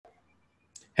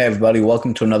Hey everybody,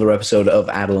 welcome to another episode of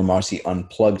Adil Marcy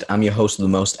Unplugged. I'm your host of the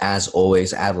most, as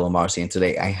always, Adil Marcy, and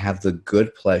today I have the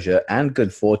good pleasure and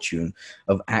good fortune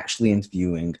of actually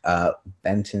interviewing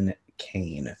Benton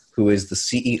Kane, who is the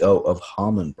CEO of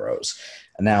Harmon Bros.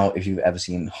 Now, if you've ever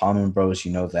seen Harmon Bros,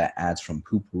 you know their ads from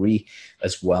Poopery,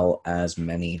 as well as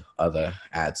many other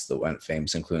ads that went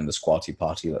famous, including the Squatty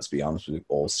Potty. Let's be honest, we've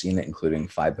all seen it, including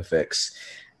Fiberfix,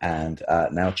 and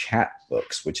now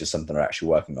Chatbooks, which is something we're actually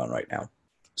working on right now.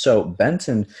 So,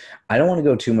 Benton, I don't want to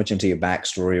go too much into your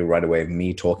backstory right away of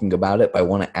me talking about it, but I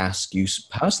want to ask you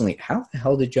personally, how the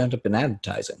hell did you end up in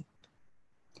advertising?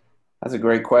 That's a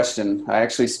great question. I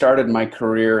actually started my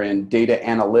career in data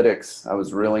analytics. I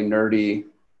was really nerdy,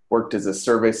 worked as a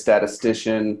survey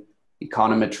statistician,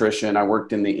 econometrician. I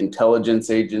worked in the intelligence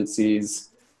agencies.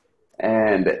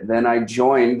 And then I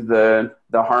joined the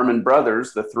Harmon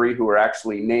brothers, the three who were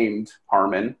actually named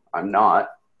Harmon. I'm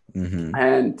not. Mm-hmm.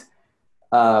 And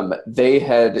they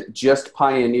had just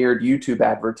pioneered YouTube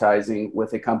advertising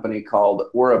with a company called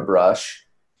AuraBrush,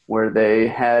 where they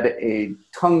had a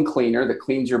tongue cleaner that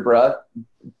cleans your breath,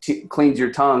 cleans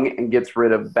your tongue, and gets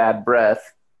rid of bad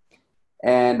breath.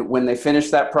 And when they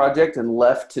finished that project and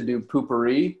left to do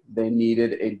Poopery, they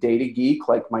needed a data geek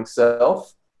like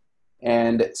myself.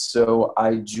 And so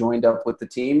I joined up with the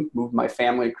team, moved my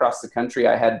family across the country.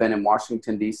 I had been in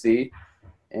Washington, D.C.,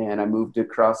 and I moved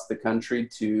across the country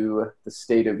to the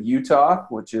state of Utah,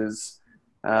 which is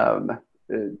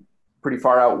pretty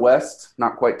far out west,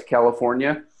 not quite to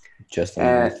California. Just And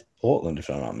underneath Portland, if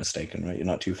I'm not mistaken, right? You're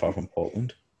not too far from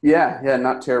Portland. yeah,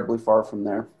 not terribly far from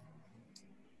there.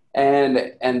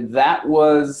 And that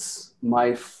was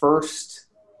my first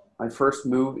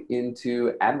move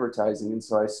into advertising. And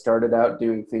so I started out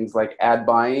doing things like ad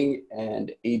buying and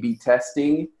A/B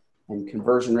testing and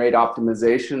conversion rate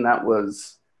optimization. That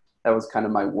was kind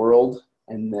of my world.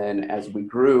 And then as we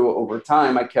grew over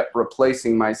time, I kept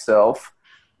replacing myself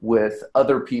with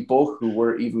other people who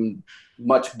were even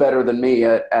much better than me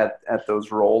at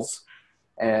those roles.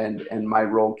 And my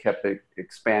role kept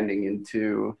expanding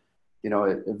into,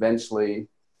 eventually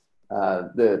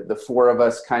the four of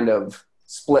us kind of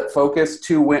split focus.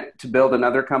 Two went to build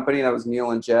another company. That was Neil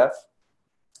and Jeff.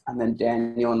 And then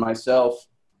Daniel and myself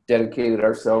dedicated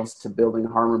ourselves to building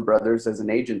Harmon Brothers as an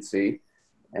agency.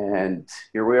 And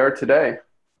here we are today.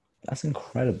 That's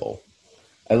incredible.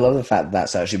 I love the fact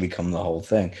that's actually become the whole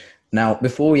thing. Now,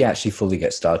 before we actually fully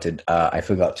get started, I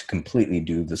forgot to completely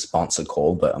do the sponsor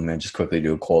call, but I'm going to just quickly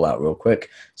do a call out real quick.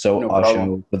 So No our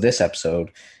problem. show for this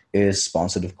episode is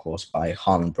sponsored, of course, by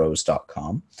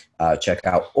harmonbros.com. Check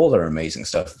out all their amazing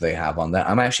stuff that they have on there.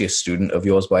 I'm actually a student of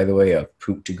yours, by the way, a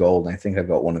Poop to Gold. I think I've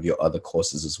got one of your other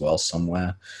courses as well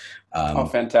somewhere. Oh,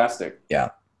 fantastic.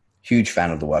 Yeah, huge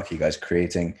fan of the work you guys are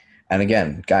creating. And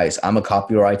again, guys, I'm a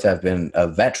copywriter. I've been a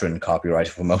veteran copywriter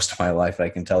for most of my life. I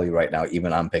can tell you right now,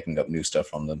 even I'm picking up new stuff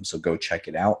from them. So go check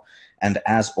it out. And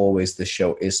as always, this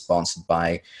show is sponsored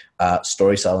by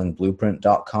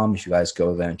StorySellingBlueprint.com. If you guys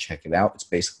go there and check it out, it's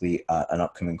basically an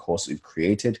upcoming course we've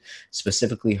created,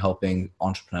 specifically helping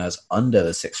entrepreneurs under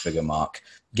the six-figure mark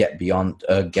get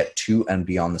to and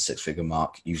beyond the six-figure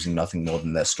mark using nothing more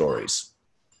than their stories.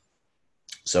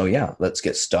 So yeah, let's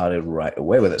get started right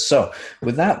away with it. So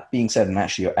with that being said, and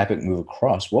actually your epic move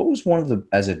across, what was one of the,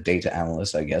 as a data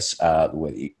analyst, I guess, the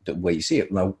way you see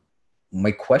it? Now,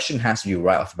 my question has to be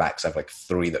right off the bat because I have like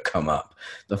three that come up.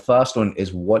 The first one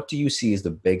is, what do you see as the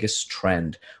biggest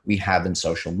trend we have in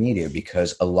social media?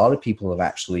 Because a lot of people have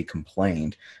actually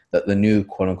complained that the new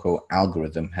quote unquote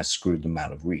algorithm has screwed them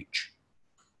out of reach.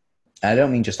 And I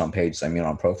don't mean just on pages, I mean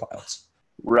on profiles.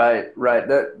 Right.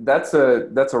 That's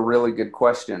a really good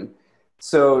question.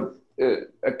 So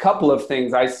a couple of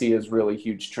things I see as really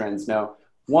huge trends now.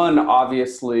 One,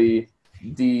 obviously,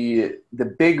 the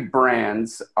big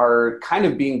brands are kind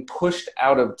of being pushed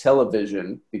out of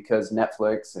television because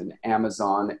Netflix and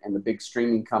Amazon and the big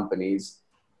streaming companies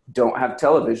don't have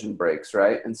television breaks,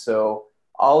 right? And so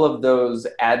all of those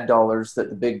ad dollars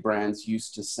that the big brands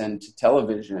used to send to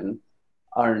television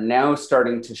are now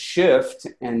starting to shift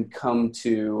and come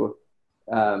to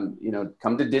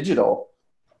digital.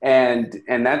 And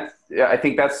that, I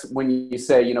think that's when you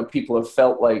say, people have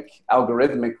felt like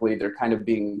algorithmically they're kind of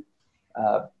being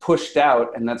pushed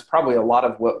out. And that's probably a lot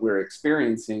of what we're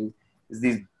experiencing is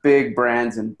these big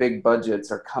brands and big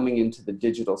budgets are coming into the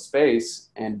digital space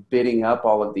and bidding up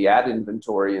all of the ad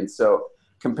inventory. And so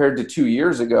compared to 2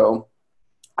 years ago,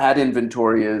 ad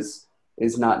inventory is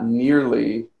not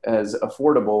nearly as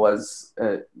affordable as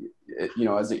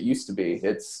as it used to be.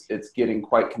 It's getting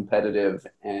quite competitive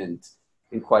and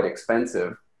quite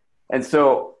expensive. And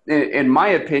so in my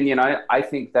opinion, I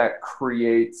think that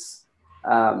creates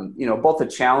both a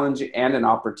challenge and an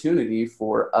opportunity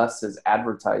for us as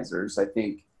advertisers. I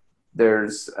think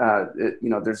there's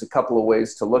a couple of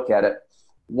ways to look at it.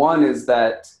 One is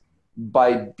that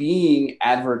by being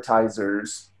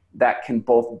advertisers that can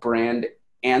both brand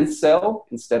and sell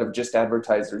instead of just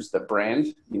advertisers that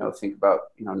brand, think about,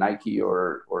 Nike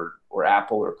or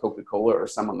Apple or Coca-Cola or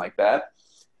someone like that.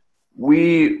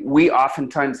 We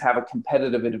oftentimes have a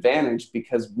competitive advantage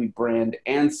because we brand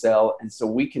and sell. And so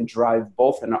we can drive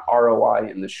both an ROI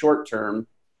in the short term,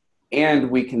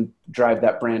 and we can drive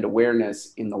that brand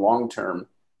awareness in the long term,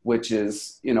 which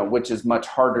is much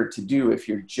harder to do if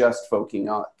you're just focusing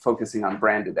on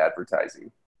branded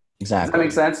advertising. Exactly. Does that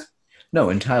make sense? No,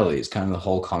 entirely. It's kind of the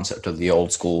whole concept of the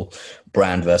old school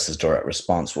brand versus direct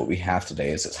response. What we have today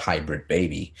is this hybrid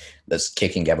baby that's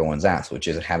kicking everyone's ass, which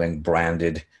is having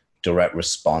branded direct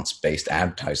response based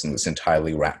advertising that's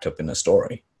entirely wrapped up in a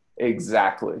story.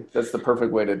 Exactly. That's the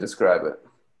perfect way to describe it.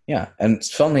 Yeah. And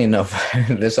funnily enough,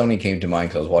 this only came to mind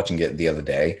because I was watching it the other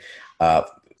day.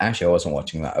 Actually, I wasn't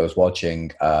watching that. I was watching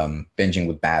Binging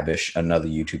with Babish, another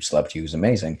YouTube celebrity who's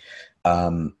amazing.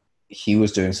 He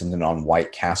was doing something on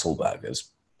White Castle burgers.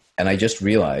 And I just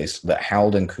realized that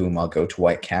Harold and Kumar Go to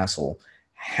White Castle.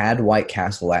 Had White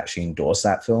Castle actually endorsed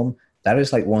that film, that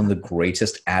is like one of the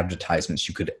greatest advertisements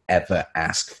you could ever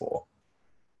ask for.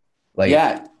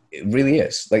 Yeah. It really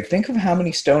is. Like, think of how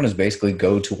many stoners basically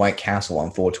go to White Castle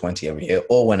on 420 every year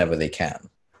or whenever they can.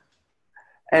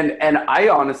 And I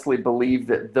honestly believe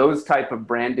that those type of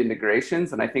brand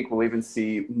integrations, and I think we'll even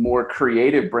see more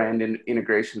creative brand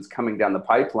integrations coming down the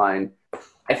pipeline,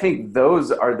 I think those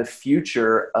are the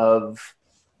future of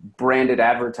branded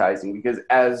advertising, because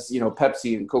as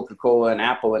Pepsi and Coca-Cola and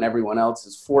Apple and everyone else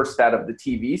is forced out of the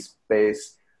TV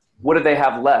space, what do they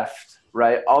have left,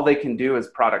 right? All they can do is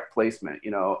product placement.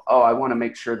 I want to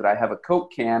make sure that I have a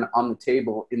Coke can on the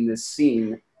table in this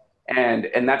scene.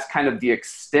 And that's kind of the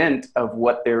extent of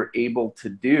what they're able to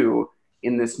do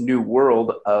in this new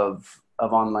world of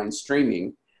online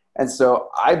streaming. And so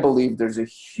I believe there's a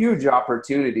huge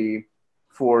opportunity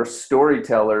for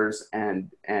storytellers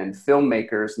and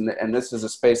filmmakers, and this is a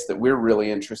space that we're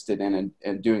really interested in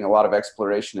and doing a lot of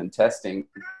exploration and testing,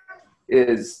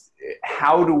 is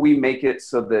how do we make it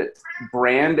so that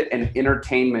brand and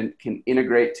entertainment can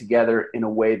integrate together in a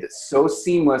way that's so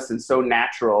seamless and so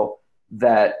natural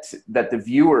that the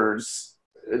viewers,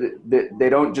 they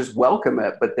don't just welcome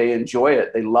it, but they enjoy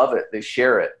it, they love it, they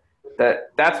share it.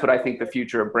 That's what I think the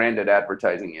future of branded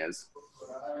advertising is.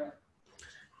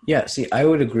 Yeah, see, I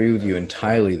would agree with you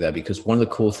entirely there, because one of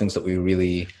the cool things that we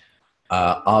really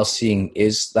are seeing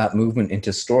is that movement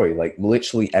into story. Like,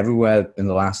 literally everywhere in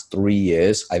the last 3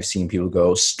 years, I've seen people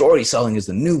go, story selling is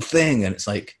the new thing. And it's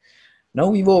like, no,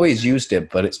 we've always used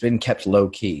it, but it's been kept low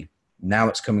key. Now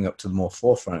it's coming up to the more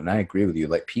forefront, and I agree with you.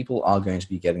 Like, people are going to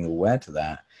be getting aware to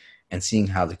that and seeing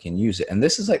how they can use it. And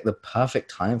this is like the perfect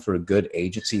time for a good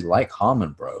agency like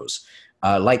Harmon Bros,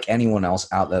 like anyone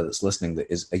else out there that's listening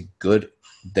that is they're good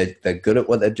at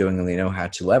what they're doing and they know how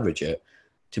to leverage it,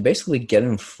 to basically get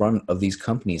in front of these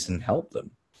companies and help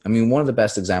them. I mean, one of the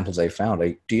best examples I found,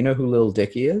 do you know who Lil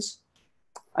Dicky is?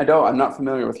 I don't. I'm not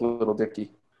familiar with Lil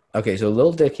Dicky. Okay, so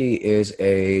Lil Dicky is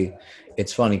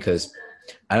it's funny because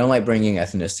I don't like bringing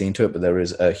ethnicity into it, but there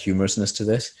is a humorousness to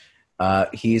this.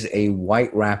 He's a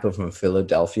white rapper from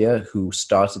Philadelphia who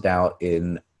started out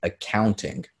in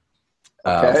accounting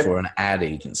for an ad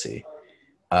agency.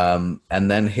 And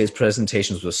then his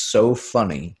presentations were so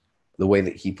funny, the way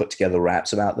that he put together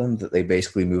raps about them, that they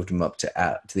basically moved him up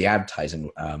to the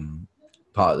advertising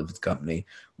part of the company,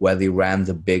 where they ran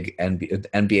the big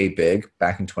NBA Big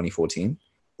back in 2014.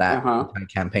 That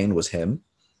campaign was him.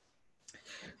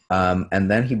 And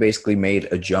then he basically made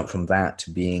a jump from that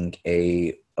to being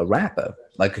a rapper,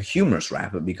 like a humorous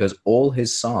rapper, because all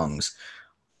his songs,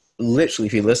 literally,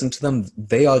 if you listen to them,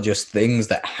 they are just things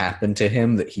that happen to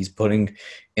him that he's putting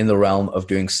in the realm of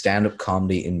doing stand-up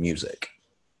comedy in music.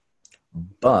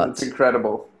 But it's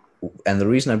incredible. And the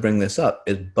reason I bring this up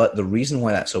is, but the reason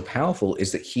why that's so powerful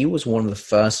is that he was one of the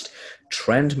first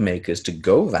trend makers to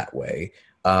go that way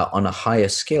on a higher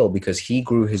scale, because he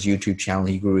grew his YouTube channel,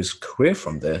 he grew his career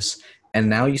from this. And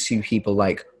now you see people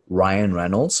like Ryan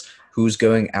Reynolds, who's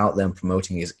going out there and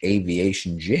promoting his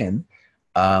aviation gin,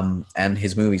 and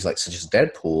his movies like such as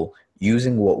Deadpool,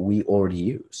 using what we already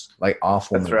use, like our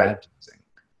form of advertising.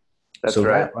 That's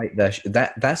right.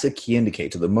 That's a key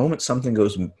indicator. The moment something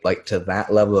goes like to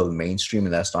that level of mainstream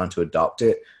and they're starting to adopt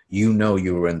it, you know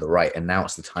you were in the right. And now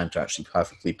it's the time to actually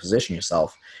perfectly position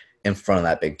yourself in front of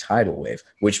that big tidal wave.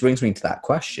 Which brings me to that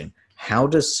question: how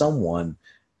does someone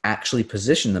actually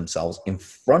position themselves in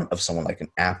front of someone like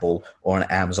an Apple or an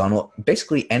Amazon or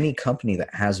basically any company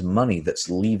that has money that's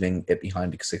leaving it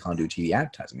behind because they can't do TV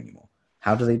advertising anymore?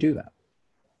 How do they do that?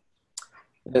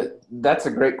 That's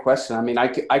a great question. I mean, I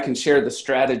can share the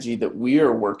strategy that we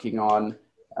are working on,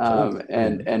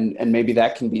 and maybe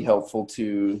that can be helpful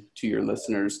to your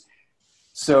listeners.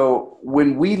 So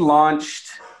when we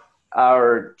launched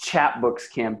our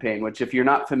Chatbooks campaign, which if you're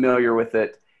not familiar with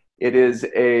it, it is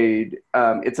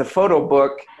it's a photo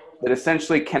book that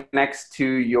essentially connects to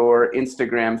your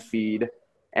Instagram feed,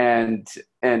 and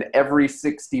every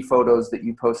 60 photos that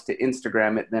you post to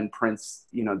Instagram, it then prints,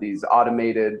 these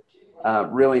automated,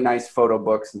 really nice photo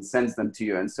books and sends them to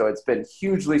you. And so it's been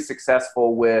hugely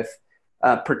successful with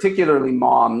particularly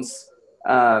moms.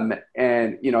 And,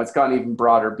 it's gone even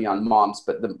broader beyond moms,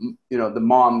 but the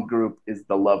mom group is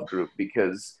the love group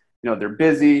because, they're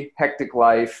busy, hectic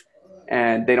life,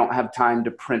 and they don't have time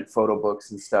to print photo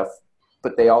books and stuff.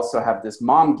 But they also have this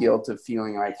mom guilt of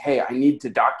feeling like, hey, I need to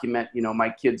document, my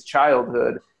kid's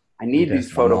childhood. I need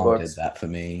these photo books. Did that for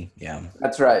me. Yeah.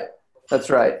 That's right.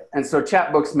 And so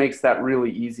Chatbooks makes that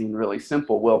really easy and really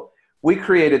simple. Well, we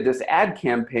created this ad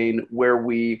campaign where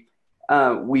we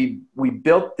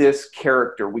built this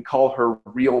character. We call her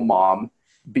Real Mom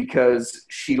because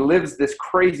she lives this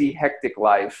crazy, hectic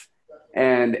life,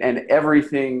 and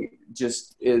everything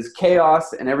just is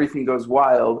chaos and everything goes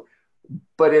wild,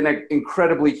 but in an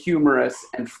incredibly humorous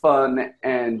and fun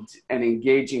and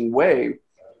engaging way.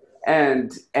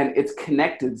 And it's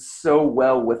connected so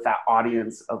well with that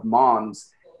audience of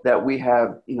moms that we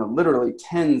have, literally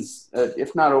tens,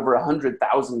 if not over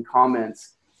 100,000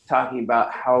 comments talking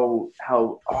about how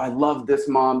I love this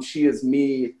mom. She is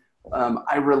me.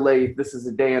 I relate. This is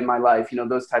a day in my life.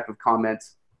 Those type of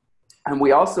comments. And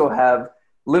we also have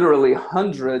literally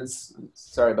hundreds.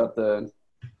 Sorry about the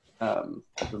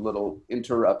little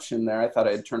interruption there. I thought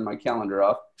I had turned my calendar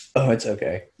off. Oh, it's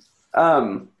okay.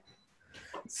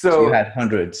 So you had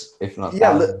hundreds, if not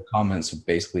thousands, of comments of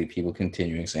basically people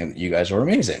continuing saying that you guys are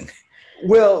amazing.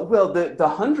 Well, the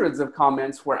hundreds of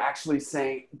comments were actually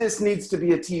saying, this needs to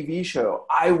be a TV show.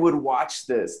 I would watch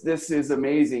this. This is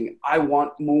amazing. I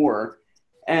want more.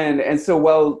 And so,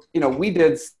 we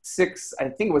did six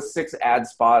ad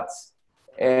spots,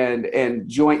 and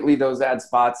jointly those ad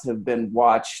spots have been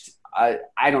watched. I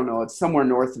don't know. It's somewhere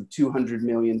north of 200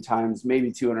 million times,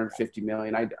 maybe 250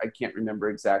 million. I can't remember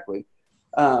exactly.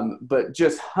 But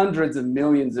just hundreds of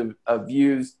millions of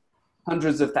views,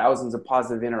 hundreds of thousands of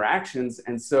positive interactions.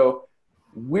 And so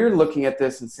we're looking at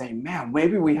this and saying, man,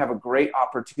 maybe we have a great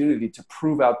opportunity to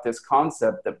prove out this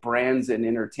concept that brands and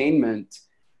entertainment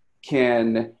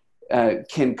can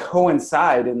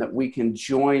coincide, and that we can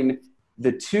join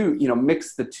the two,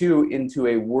 mix the two into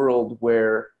a world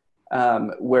where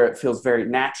it feels very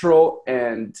natural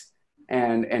and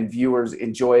viewers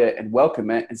enjoy it and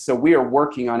welcome it. And so we are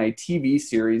working on a TV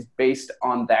series based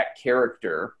on that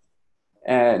character.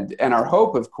 And our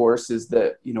hope, of course, is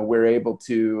that, we're able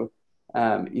to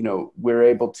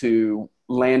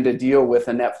land a deal with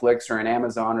a Netflix or an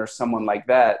Amazon or someone like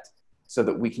that, so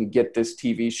that we can get this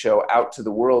TV show out to the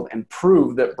world and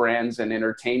prove that brands and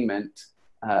entertainment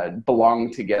belong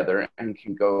together and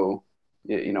can go,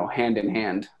 hand in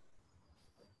hand.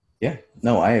 Yeah,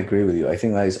 no, I agree with you. I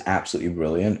think that is absolutely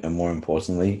brilliant. And more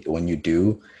importantly, when you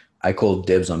do, I call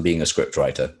dibs on being a script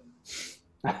writer.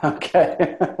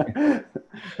 Okay.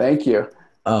 Thank you.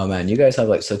 Oh man, you guys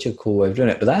have such a cool way of doing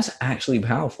it, but that's actually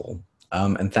powerful.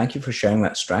 And thank you for sharing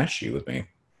that strategy with me.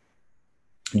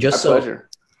 Pleasure.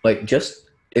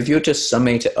 If you were to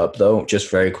summate it up though,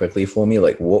 just very quickly for me,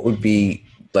 what would be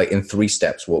in 3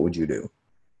 steps, what would you do?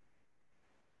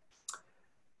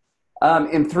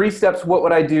 In 3 steps, what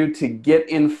would I do to get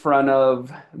in front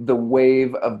of the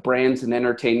wave of brands and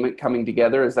entertainment coming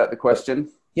together? Is that the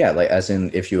question? Yeah, as in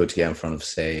if you were to get in front of,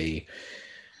 say,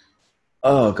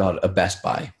 a Best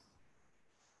Buy.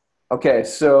 Okay,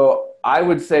 so I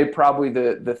would say probably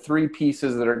the 3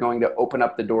 pieces that are going to open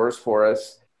up the doors for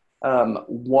us.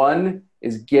 1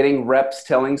 is getting reps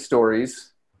telling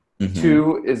stories. Mm-hmm.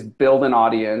 2 is build an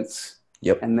audience.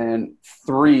 Yep. And then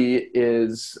 3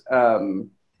 is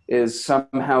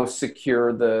somehow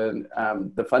secure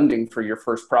the funding for your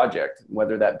first project,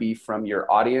 whether that be from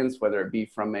your audience, whether it be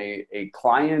from a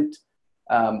client,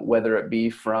 whether it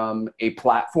be from a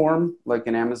platform like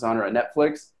an Amazon or a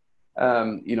Netflix.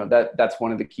 That's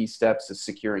one of the key steps, is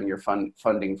securing your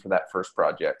funding for that first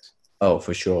project. Oh,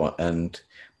 for sure. And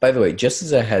by the way, just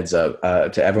as a heads up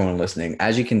to everyone listening,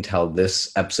 as you can tell,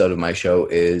 this episode of my show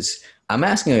I'm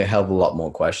asking a hell of a lot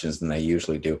more questions than I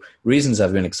usually do. Reasons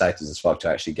I've been excited as fuck to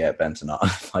actually get Benton on.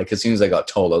 As soon as I got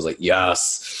told, I was like,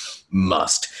 yes.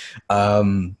 Must.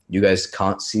 You guys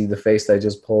can't see the face that I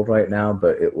just pulled right now,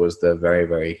 but it was the very,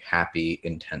 very happy,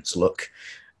 intense look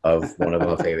of one of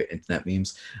our favorite internet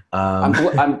memes.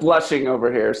 I'm blushing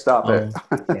over here. Stop it.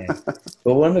 Oh, yeah.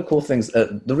 But one of the cool things,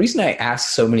 the reason I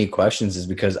asked so many questions is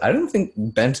because I don't think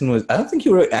I don't think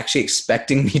you were actually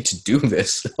expecting me to do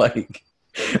this. Like,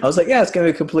 I was like, yeah, it's going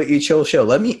to be a completely chill show.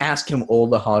 Let me ask him all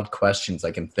the hard questions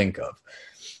I can think of.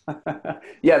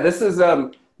 Yeah, this is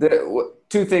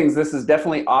two things. This is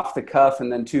definitely off the cuff,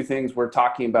 and then two things, we're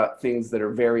talking about things that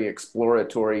are very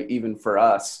exploratory, even for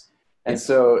us. And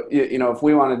so, if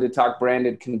we wanted to talk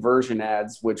branded conversion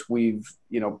ads, which we've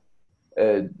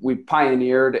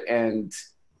pioneered, and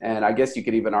I guess you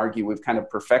could even argue we've kind of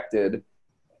perfected.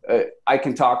 I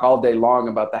can talk all day long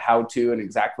about the how-to and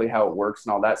exactly how it works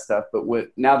and all that stuff. But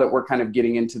now that we're kind of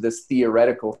getting into this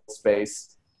theoretical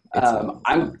space,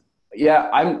 I'm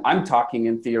talking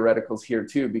in theoreticals here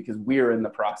too, because we are in the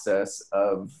process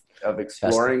of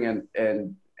exploring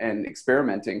and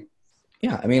experimenting.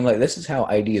 Yeah, I mean, like, this is how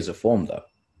ideas are formed, though.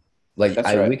 Like,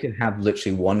 Right. we could have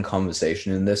literally one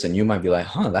conversation in this, and you might be like,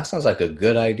 huh, that sounds like a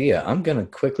good idea. I'm going to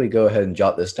quickly go ahead and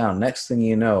jot this down. Next thing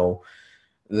you know,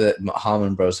 the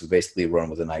Harmon Bros have basically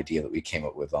run with an idea that we came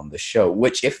up with on the show,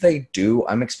 which if they do,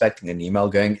 I'm expecting an email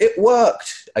going, it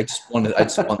worked. I just want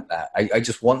that. I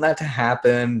just want that to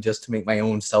happen just to make my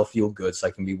own self feel good. So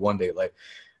I can be one day like,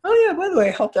 oh yeah, by the way,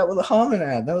 I helped out with a Harmon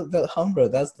ad. That was the Harmon Bro.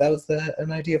 That was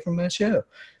an idea from my show.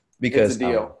 It's a Because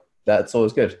deal. that's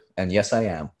always good. And yes, I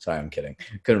am. Sorry, I'm kidding.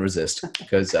 Couldn't resist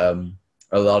because a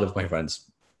lot of my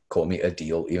friends call me a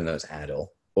deal, even though it's Adil.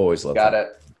 Always love Got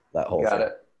it. that whole Got thing.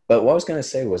 it. But what I was going to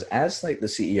say was, as like the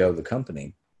CEO of the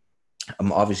company,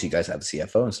 obviously you guys have the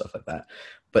CFO and stuff like that.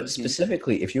 But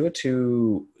specifically, if you were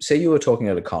to say you were talking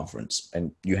at a conference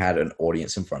and you had an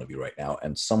audience in front of you right now,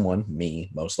 and someone,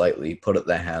 me most likely, put up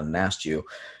their hand and asked you,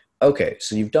 okay,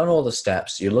 so you've done all the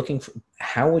steps. You're looking for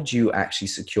how would you actually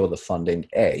secure the funding,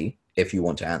 A, if you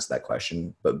want to answer that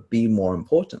question, but B, more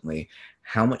importantly,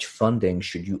 how much funding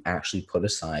should you actually put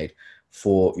aside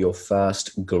for your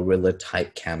first guerrilla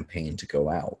type campaign to go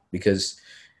out? Because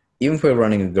even if we're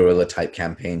running a guerrilla type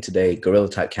campaign today, guerrilla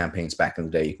type campaigns back in the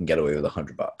day, you can get away with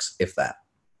 $100, if that.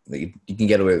 You can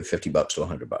get away with $50 to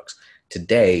 $100.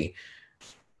 Today,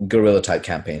 guerrilla type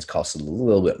campaigns cost a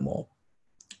little bit more.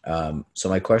 So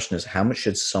my question is, how much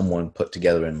should someone put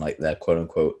together in like their quote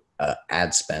unquote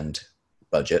ad spend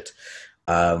budget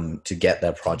to get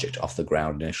their project off the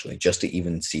ground initially, just to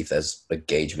even see if there's a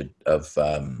gauge of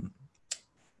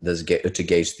to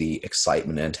gauge the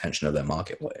excitement and attention of their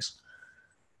marketplace?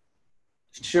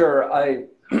 Sure.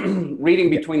 Reading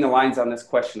between the lines on this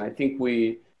question, I think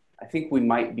we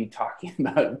might be talking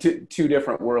about two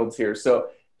different worlds here. So,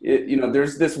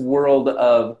 there's this world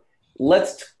of,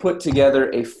 let's put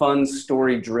together a fun,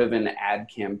 story-driven ad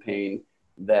campaign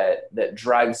that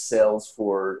drives sales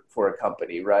for a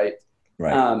company, right?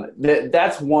 Right.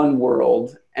 That's one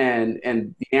world, and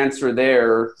the answer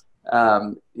there,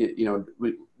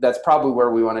 that's probably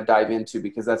where we want to dive into,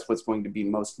 because that's what's going to be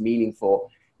most meaningful.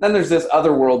 Then there's this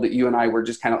other world that you and I were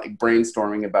just kind of like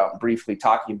brainstorming about, briefly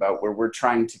talking about, where we're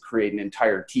trying to create an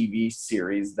entire TV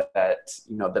series that that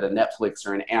a Netflix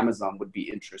or an Amazon would be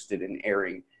interested in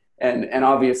airing. And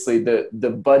obviously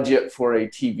the budget for a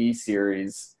TV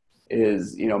series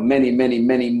is, many, many,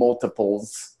 many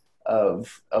multiples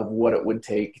of what it would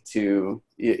take to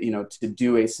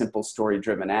do a simple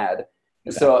story-driven ad.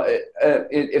 So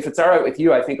if it's all right with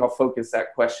you, I think I'll focus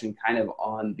that question kind of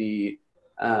on the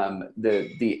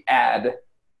ad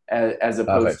as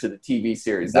opposed to the TV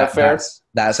series. Is that fair?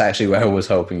 That's actually where I was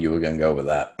hoping you were going to go with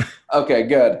that. Okay,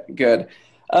 good.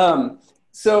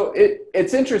 So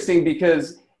it's interesting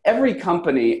because every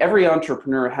company, every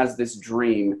entrepreneur has this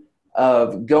dream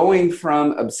of going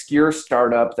from obscure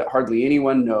startup that hardly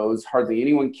anyone knows, hardly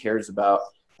anyone cares about,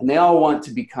 and they all want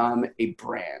to become a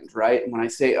brand, right? And when I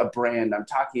say a brand, I'm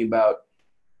talking about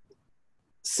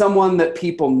someone that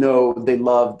people know, they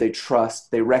love, they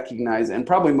trust, they recognize, and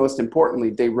probably most importantly,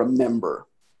 they remember,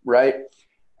 right?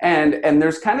 And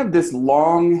there's kind of this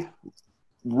long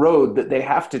road that they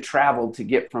have to travel to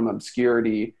get from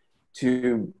obscurity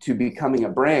to becoming a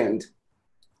brand.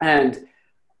 And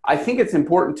I think it's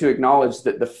important to acknowledge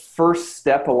that the first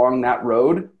step along that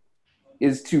road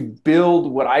is to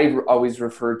build what I always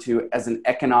refer to as an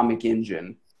economic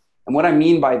engine. And what I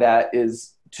mean by that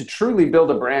is, to truly build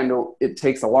a brand, it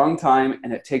takes a long time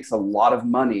and it takes a lot of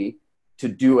money to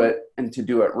do it and to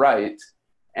do it right.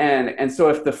 And so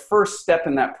if the first step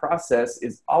in that process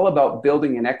is all about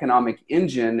building an economic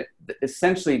engine,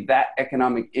 essentially that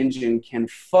economic engine can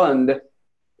fund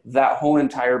that whole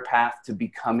entire path to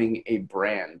becoming a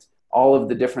brand. all of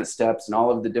the different steps and all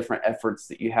of the different efforts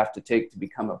that you have to take to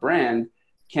become a brand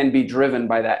can be driven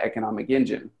by that economic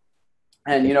engine.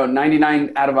 And,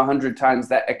 99 out of 100 times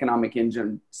that economic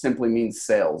engine simply means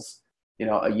sales.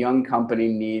 A young company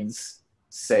needs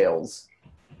sales.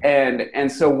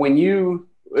 And so when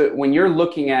you're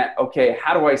looking at, okay,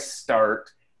 how do I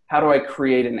start? How do I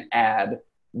create an ad?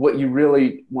 What you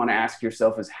really want to ask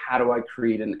yourself is, how do I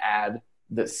create an ad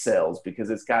that sells? Because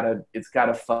it's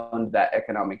gotta fund that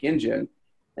economic engine.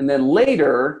 And then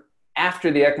later,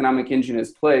 after the economic engine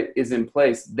is in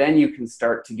place, then you can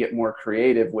start to get more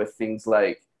creative with things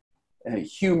like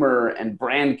humor and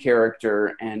brand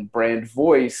character and brand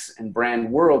voice and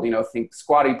brand world. Think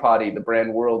Squatty Potty. The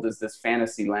brand world is this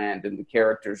fantasy land, and the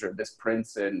characters are this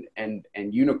prince and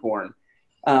unicorn.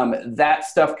 That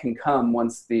stuff can come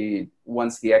once the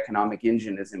economic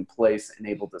engine is in place and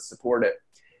able to support it.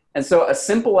 And so a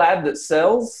simple ad that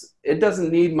sells, it doesn't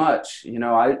need much.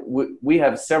 We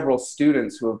have several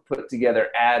students who have put together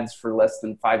ads for less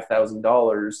than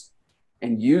 $5,000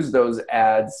 and use those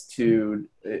ads to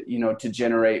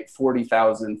generate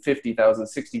 $40,000, $50,000,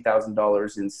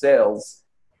 $60,000 in sales.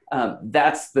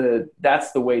 That's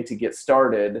the way to get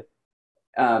started,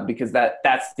 because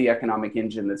that's the economic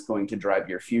engine that's going to drive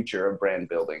your future of brand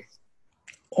building.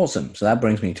 Awesome. So that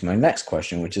brings me to my next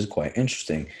question, which is quite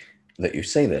interesting that you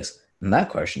say this. And that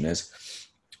question is,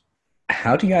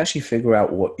 how do you actually figure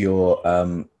out what your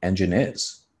engine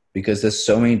is? Because there's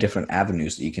so many different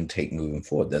avenues that you can take moving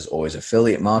forward. There's always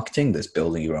affiliate marketing, there's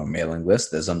building your own mailing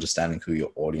list, there's understanding who your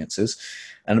audience is,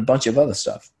 and a bunch of other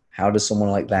stuff. How does someone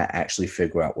like that actually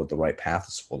figure out what the right path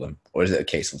is for them? Or is it a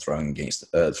case of throwing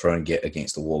it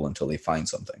against the wall until they find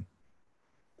something?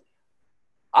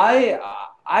 I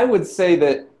would say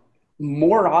that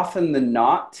more often than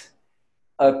not,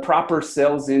 a proper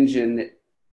sales engine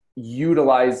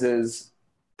utilizes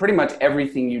pretty much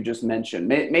everything you just mentioned.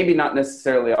 Maybe not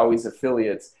necessarily always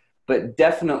affiliates, but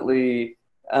definitely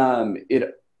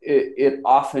it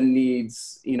often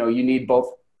needs, you need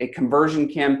both a conversion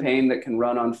campaign that can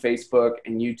run on Facebook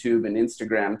and YouTube and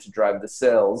Instagram to drive the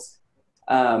sales.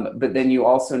 But then you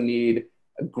also need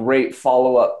a great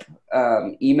follow-up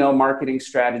email marketing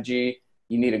strategy.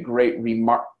 You need a great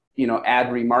ad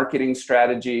remarketing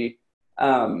strategy.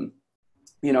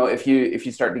 If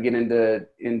you start to get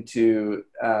into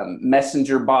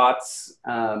messenger bots,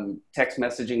 text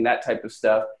messaging, that type of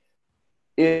stuff,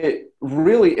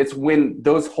 it's when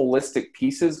those holistic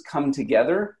pieces come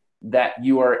together that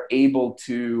you are able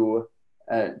to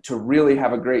really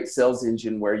have a great sales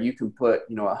engine where you can put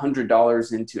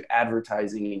 $100 into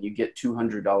advertising and you get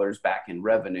 $200 back in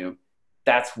revenue.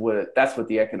 That's what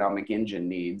the economic engine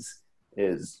needs,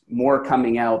 is more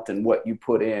coming out than what you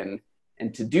put in.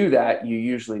 And to do that, you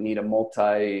usually need a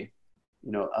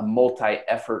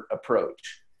multi-effort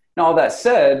approach. Now, all that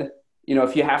said,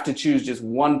 if you have to choose just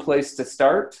one place to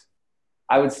start,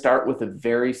 I would start with a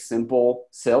very simple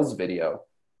sales video.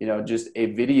 Just a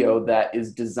video that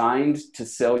is designed to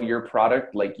sell your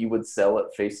product like you would sell it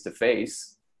face to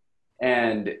face,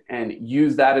 and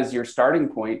use that as your starting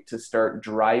point to start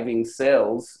driving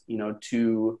sales,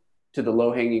 to the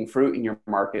low-hanging fruit in your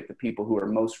market, the people who are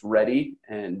most ready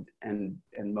and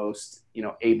most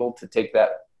able to take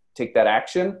that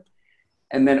action.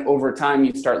 And then over time,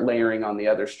 you start layering on the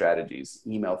other strategies,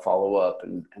 email follow-up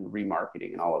and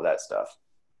remarketing and all of that stuff.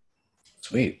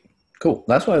 Sweet. Cool.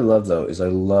 That's what I love, though, is I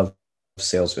love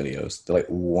sales videos. They're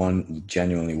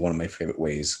genuinely one of my favorite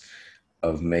ways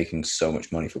of making so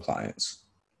much money for clients,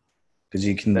 because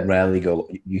you can rarely go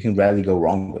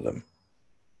wrong with them.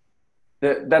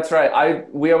 That's right.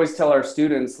 We always tell our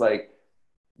students,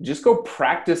 just go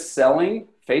practice selling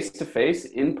face to face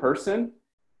in person,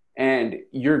 and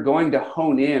you're going to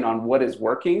hone in on what is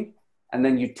working. And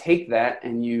then you take that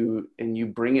and you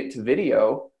bring it to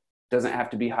video. Doesn't have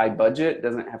to be high budget,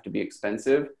 doesn't have to be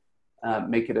expensive.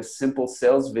 Make it a simple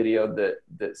sales video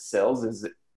that sells is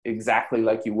exactly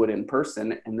like you would in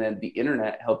person. And then the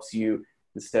internet helps you,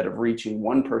 instead of reaching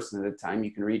one person at a time,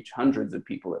 you can reach hundreds of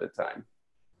people at a time.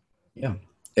 Yeah,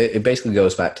 it basically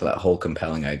goes back to that whole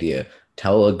compelling idea.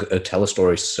 Tell a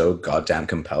story so goddamn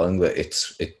compelling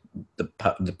that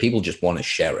the people just want to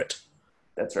share it.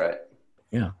 That's right.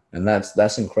 Yeah, and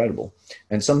that's incredible.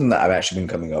 And something that I've actually been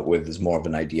coming up with is more of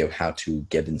an idea of how to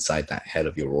get inside that head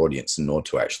of your audience in order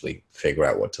to actually figure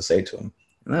out what to say to them.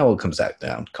 And that all comes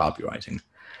down to copywriting.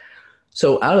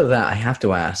 So out of that, I have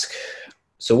to ask,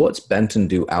 so what's Benton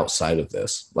do outside of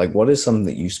this? What is something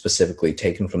that you've specifically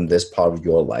taken from this part of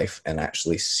your life and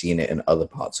actually seen it in other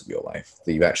parts of your life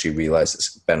that you actually realized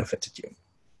it's benefited you,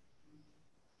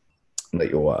 that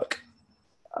your work?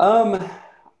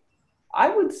 I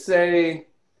would say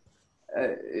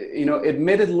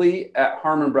admittedly at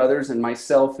Harmon Brothers and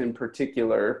myself in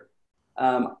particular,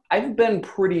 I've been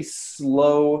pretty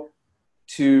slow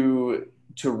to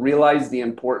realize the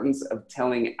importance of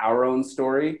telling our own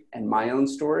story and my own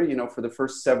story. For the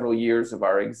first several years of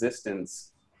our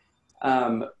existence,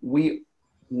 we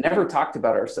never talked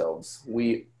about ourselves.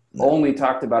 We only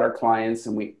talked about our clients,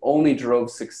 and we only drove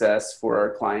success for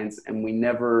our clients, and we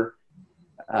never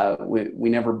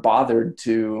bothered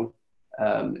to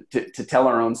tell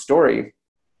our own story.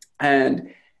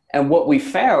 And what we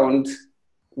found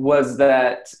was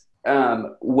that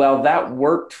while that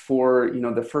worked for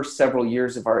the first several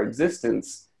years of our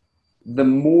existence, the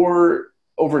more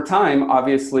over time,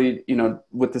 obviously,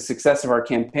 with the success of our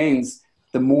campaigns,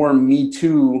 the more Me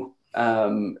Too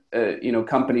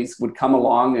companies would come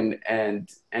along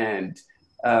and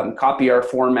copy our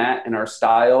format and our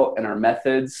style and our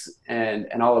methods and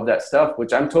all of that stuff,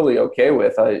 which I'm totally okay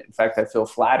with. In fact, I feel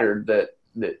flattered that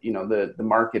the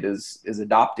market is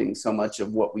adopting so much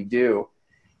of what we do.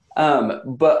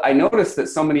 But I noticed that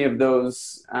so many of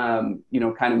those, kind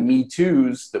of Me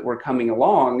Too's that were coming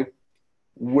along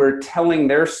were telling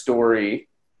their story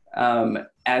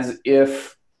as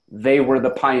if they were the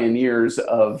pioneers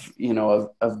of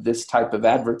this type of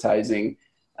advertising,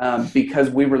 because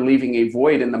we were leaving a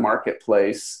void in the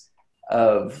marketplace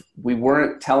we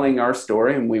weren't telling our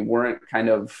story, and we weren't kind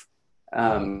of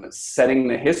setting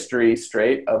the history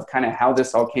straight of kind of how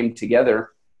this all came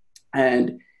together.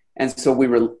 And so we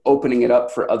were opening it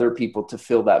up for other people to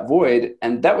fill that void.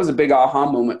 And that was a big aha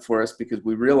moment for us, because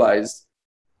we realized,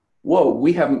 whoa,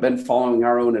 we haven't been following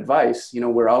our own advice.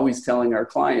 We're always telling our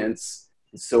clients,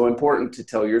 it's so important to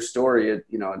tell your story,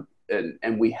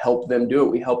 and we help them do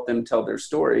it. We help them tell their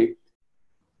story,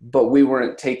 but we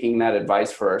weren't taking that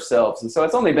advice for ourselves. And so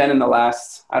it's only been in the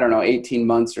last, 18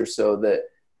 months or so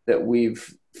that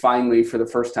we've finally, for the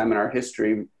first time in our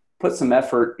history, put some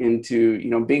effort into,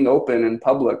 being open and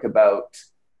public about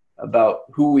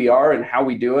who we are and how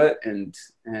we do it and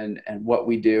what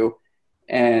we do.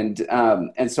 And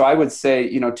so I would say,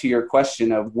 to your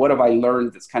question of what have I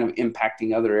learned that's kind of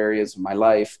impacting other areas of my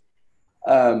life,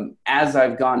 as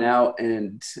I've gone out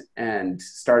and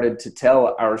started to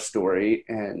tell our story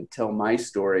and tell my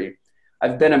story,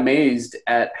 I've been amazed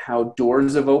at how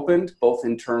doors have opened, both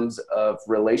in terms of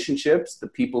relationships, the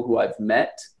people who I've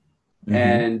met,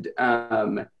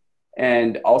 mm-hmm.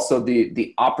 and also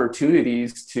the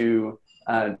opportunities to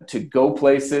go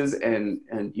places and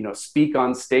speak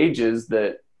on stages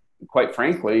that, quite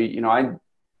frankly,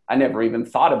 I never even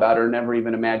thought about or never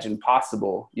even imagined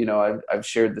possible. I've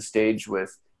shared the stage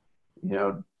with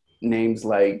names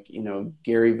like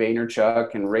Gary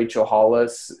Vaynerchuk and Rachel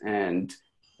Hollis and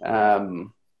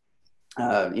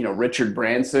Richard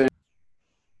Branson.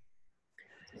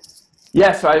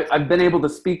 Yeah, so I've been able to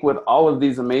speak with all of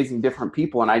these amazing different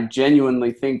people, and I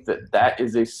genuinely think that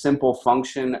is a simple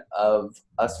function of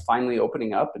us finally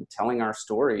opening up and telling our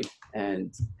story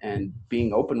and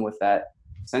being open with that,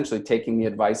 essentially taking the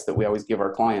advice that we always give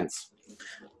our clients.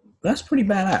 That's pretty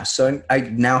badass. So I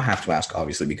now have to ask,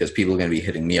 obviously, because people are going to be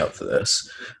hitting me up for this.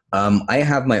 I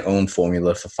have my own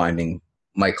formula for finding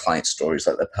my client stories,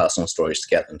 like their personal stories, to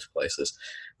get them to places.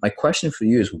 My question for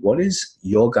you is, what is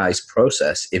your guys'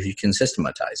 process if you can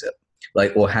systematize it?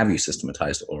 Or have you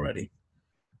systematized it already?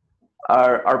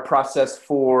 Our process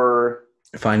for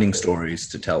finding stories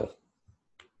to tell.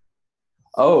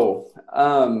 Oh,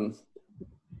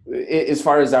 as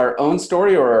far as our own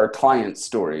story or our client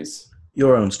stories?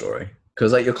 Your own story.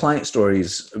 Because your client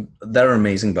stories, they're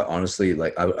amazing, but honestly,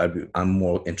 I'm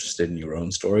more interested in your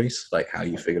own stories, like how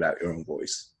you figured out your own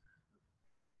voice.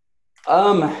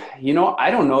 I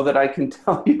don't know that I can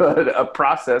tell you a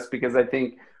process, because I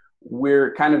think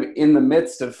we're kind of in the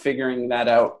midst of figuring that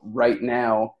out right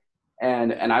now.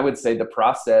 And I would say the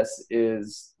process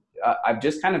is, I've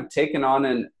just kind of taken on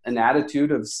an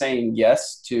attitude of saying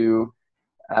yes to,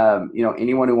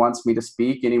 anyone who wants me to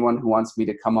speak, anyone who wants me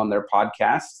to come on their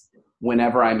podcast.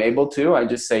 Whenever I'm able to, I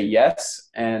just say yes,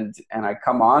 and I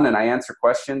come on and I answer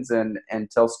questions and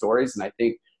tell stories. And I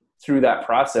think through that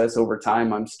process over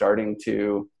time, I'm starting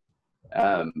to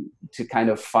kind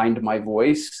of find my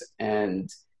voice and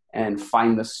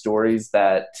find the stories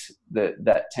that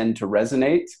tend to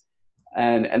resonate.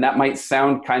 And that might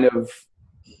sound kind of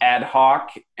ad hoc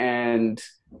and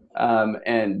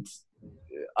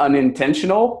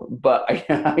unintentional, but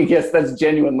I guess that's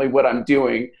genuinely what I'm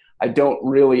doing. I don't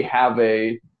really have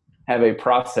a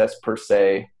process per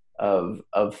se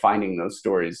of finding those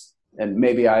stories, and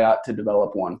maybe I ought to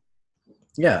develop one.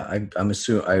 Yeah, I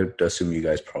would assume you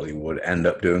guys probably would end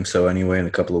up doing so anyway in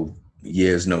a couple of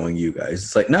years, knowing you guys.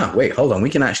 It's like, no, wait, hold on,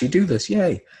 we can actually do this,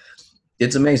 yay!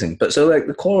 It's amazing. But so like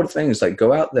the core thing is like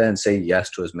go out there and say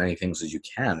yes to as many things as you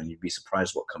can, and you'd be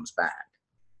surprised what comes back.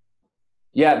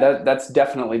 Yeah, that's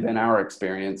definitely been our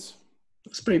experience.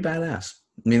 It's pretty badass.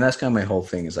 I mean, that's kind of my whole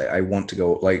thing is like I want to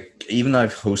go like even though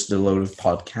I've hosted a load of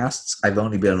podcasts, I've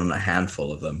only been on a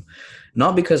handful of them.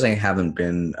 Not because I haven't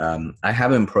been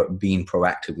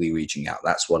proactively reaching out.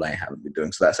 That's what I haven't been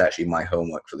doing. So that's actually my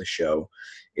homework for the show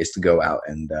is to go out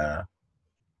and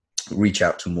reach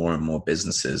out to more and more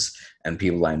businesses and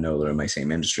people I know that are in my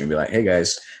same industry and be like, hey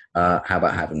guys, how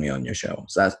about having me on your show?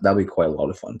 So that'll be quite a lot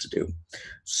of fun to do.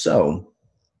 So,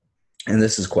 and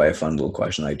this is quite a fun little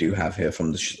question I do have here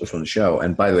from the show.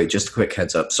 And by the way, just a quick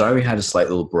heads up. Sorry, we had a slight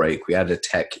little break. We had a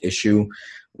tech issue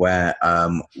where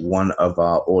one of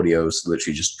our audios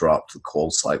literally just dropped the call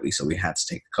slightly, so we had to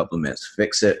take a couple of minutes to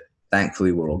fix it.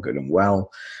 Thankfully, we're all good and well.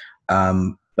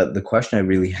 But the question I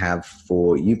really have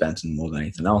for you, Benton, more than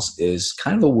anything else, is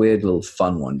kind of a weird little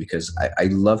fun one because I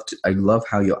love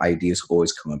how your ideas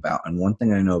always come about. And one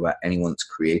thing I know about anyone that's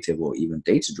creative or even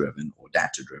data-driven or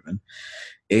data-driven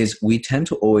is we tend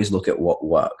to always look at what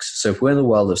works. So if we're in the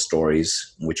world of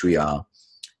stories, which we are,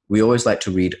 we always like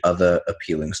to read other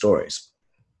appealing stories.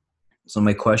 So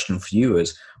my question for you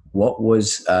is, what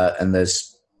was,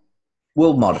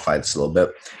 we'll modify this a little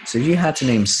bit. So if you had to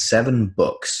name 7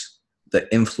 books that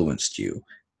influenced you,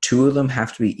 2 of them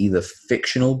have to be either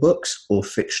fictional books or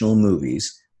fictional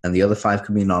movies, and the other 5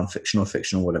 can be non-fictional,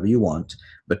 fictional, whatever you want,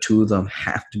 but 2 of them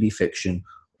have to be fiction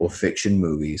or fiction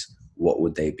movies, what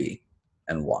would they be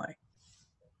and why?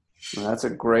 Well, that's a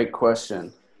great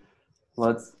question.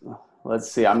 Let's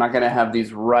see. I'm not going to have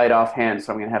these right offhand,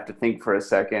 so I'm going to have to think for a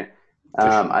second.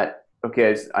 I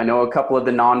know a couple of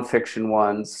the nonfiction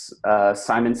ones.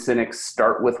 Simon Sinek's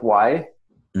Start With Why.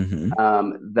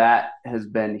 Mm-hmm. That has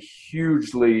been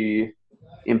hugely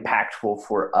impactful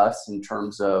for us in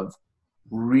terms of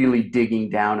really digging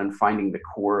down and finding the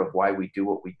core of why we do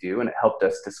what we do. And it helped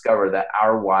us discover that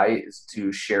our why is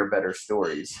to share better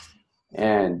stories.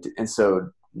 And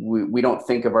so we don't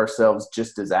think of ourselves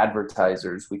just as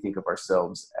advertisers. We think of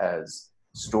ourselves as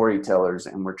storytellers,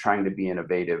 and we're trying to be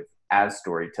innovative as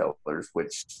storytellers,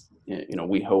 which, you know,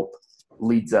 we hope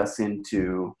leads us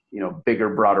into, you know,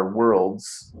 bigger, broader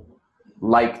worlds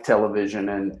like television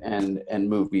and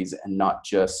movies, and not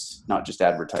just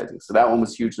advertising. So that one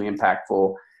was hugely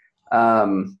impactful.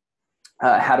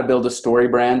 How to Build a Story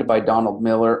Brand by Donald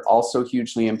Miller, also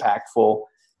hugely impactful.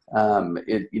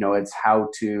 It's how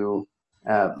to,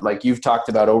 like you've talked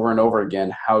about over and over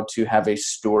again, how to have a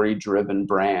story-driven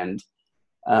brand.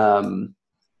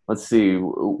 Let's see,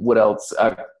 what else?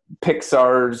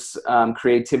 Pixar's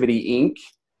Creativity Inc.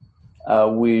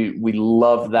 We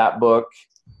love that book.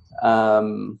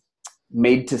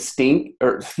 Made to Stink,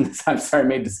 or I'm sorry,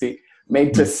 Made to Stink.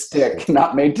 Made to Stick,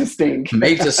 not Made to Stink.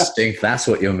 Made to Stink, that's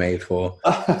what you're made for.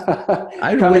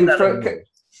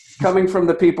 Coming from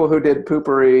the people who did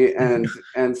Poopery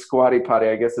and Squatty Potty,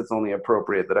 I guess it's only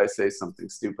appropriate that I say something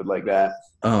stupid like that.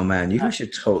 Oh man, you guys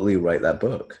should totally write that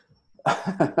book.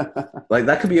 Like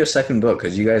that could be your second book,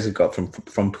 because you guys have got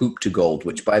from Poop to Gold,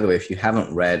 which, by the way, if you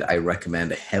haven't read, I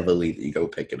recommend heavily that you go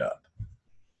pick it up.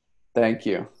 Thank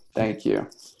you.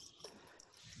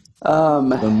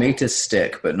 So Made to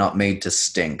Stick, but not Made to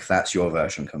Stink. That's your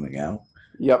version coming out.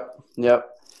 Yep.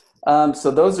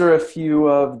 So those are a few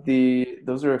of the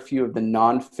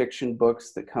nonfiction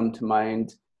books that come to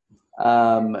mind.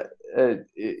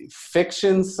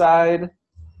 Fiction side,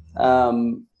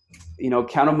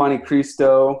 Count of Monte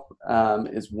Cristo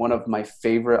is one of my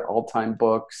favorite all-time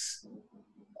books.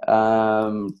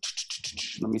 Let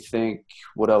me think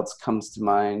what else comes to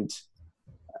mind.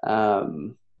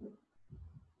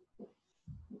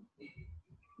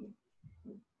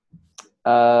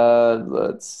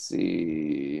 Let's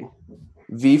see.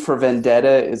 V for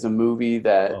Vendetta is a movie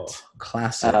that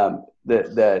classic.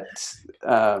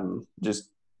 Just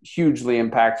hugely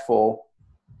impactful.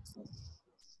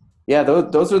 Yeah,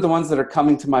 those are the ones that are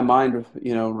coming to my mind,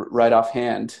 right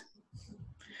offhand.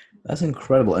 That's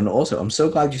incredible. And also, I'm so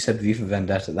glad you said V for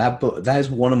Vendetta. That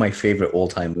is one of my favorite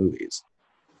all-time movies.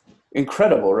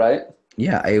 Incredible, right?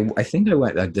 Yeah, I think I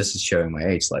went, like, this is showing my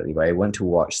age slightly, but I went to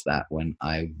watch that when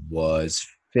I was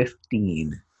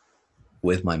 15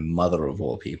 with my mother, of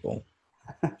all people.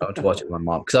 I went to watch it with my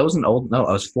mom. Because I was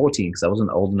 14, because I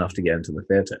wasn't old enough to get into the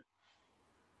theater.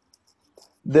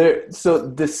 So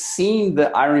the scene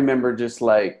that I remember just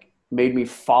like made me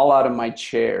fall out of my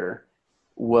chair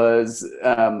was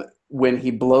when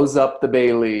he blows up the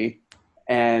Bailey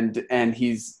and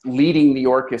he's leading the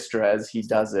orchestra as he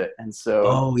does it. And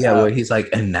so where he's like,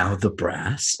 and now the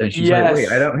brass, and she's like,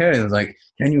 wait, I don't hear it. And it's like,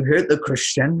 can you hear the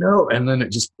crescendo? And then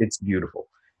it's beautiful.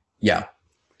 Yeah.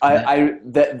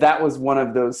 That was one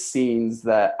of those scenes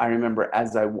that I remember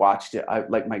as I watched it, I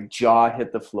like my jaw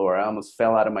hit the floor. I almost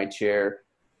fell out of my chair.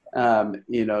 And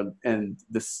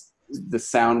the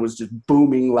sound was just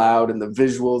booming loud, and the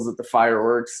visuals of the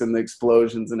fireworks and the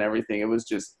explosions and everything. It was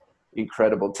just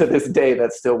incredible. To this day,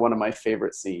 that's still one of my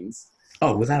favorite scenes.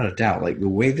 Oh, without a doubt. Like the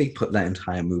way they put that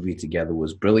entire movie together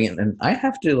was brilliant. And I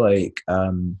have to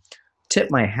tip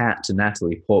my hat to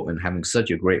Natalie Portman having such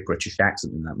a great British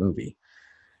accent in that movie.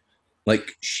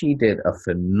 Like she did a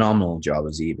phenomenal job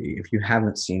as Evie. If you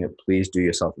haven't seen it, please do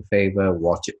yourself a favor,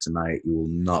 watch it tonight. You will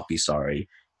not be sorry.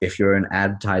 If you're in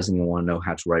advertising and want to know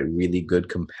how to write really good,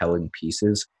 compelling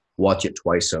pieces, watch it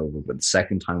twice over. But the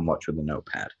second time, watch with a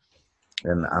notepad.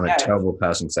 And I'm a Yeah, terrible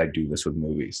person because I do this with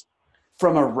movies.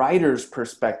 from a writer's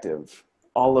perspective,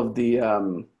 all of the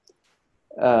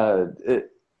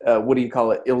what do you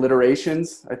call it?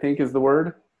 Alliterations, I think is the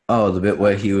word. Oh, the bit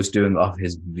where he was doing off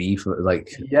his V for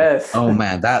like, Yes. oh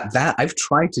man, that I've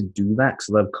tried to do that because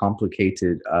I love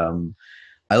complicated.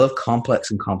 I love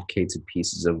complex and complicated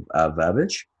pieces of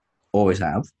verbiage. Always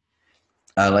have.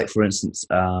 Like for instance,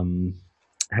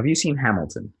 have you seen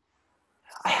Hamilton?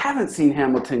 I haven't seen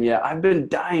Hamilton yet. I've been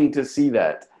dying to see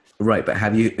that. Right, but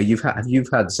you've heard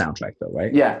the soundtrack though,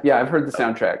 right? Yeah, I've heard the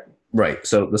soundtrack. Right.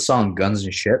 So the song "Guns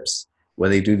and Ships," where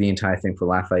they do the entire thing for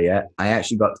Lafayette, I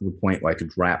actually got to the point where I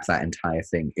could rap that entire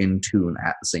thing in tune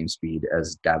at the same speed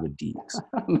as David Deeks.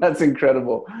 That's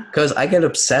incredible. Because I get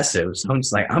obsessive, so I'm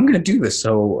just like, I'm gonna do this.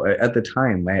 So at the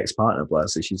time, my ex-partner,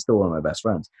 bless her, she's still one of my best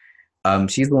friends.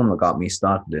 She's the one that got me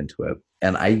started into it,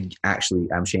 and I actually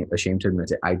am ashamed to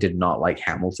admit it. I did not like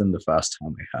Hamilton the first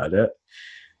time I heard it,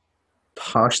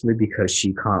 partially because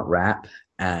she can't rap,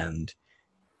 and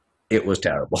it was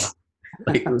terrible.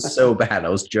 Like it was so bad. I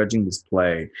was judging this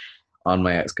play on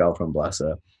my ex-girlfriend, bless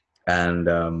her. And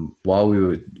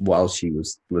while she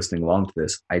was listening along to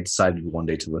this, I decided one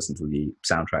day to listen to the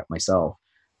soundtrack myself.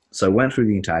 So I went through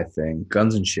the entire thing,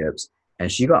 Guns and Ships, and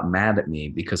she got mad at me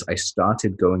because I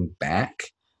started going back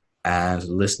and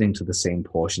listening to the same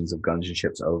portions of Guns and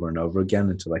Ships over and over again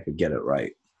until I could get it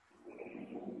right.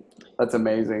 That's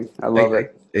amazing. I love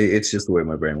it. It's just the way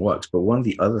my brain works. But one of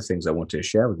the other things I want to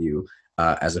share with you,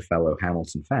 as a fellow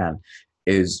Hamilton fan,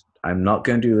 is I'm not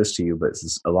going to do this to you, but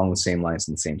it's along the same lines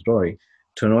and the same story.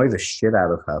 To annoy the shit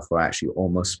out of her for actually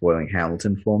almost spoiling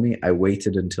Hamilton for me, I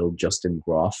waited until Justin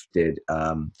Groff did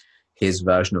his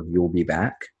version of "You'll Be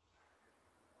Back,"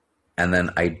 and then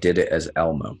I did it as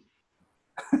Elmo.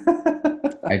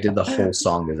 I did the whole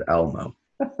song as Elmo.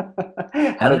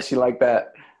 How did she like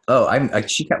that? Oh,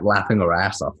 she kept laughing her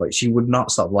ass off. Like she would not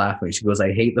stop laughing. She goes,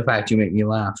 "I hate the fact you make me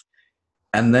laugh."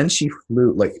 And then she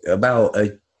flew, like about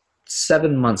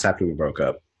 7 months after we broke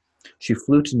up, she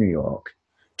flew to New York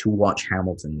to watch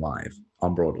Hamilton live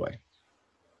on Broadway.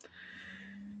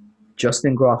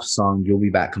 Justin Groff's song "You'll Be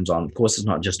Back" comes on. Of course, it's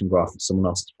not Justin Groff; it's someone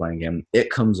else that's playing him. It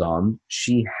comes on.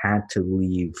 She had to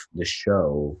leave the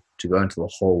show to go into the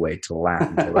hallway to laugh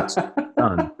until that's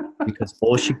done because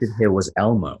all she could hear was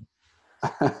Elmo.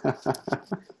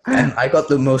 And I got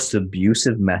the most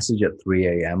abusive message at 3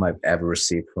 a.m. I've ever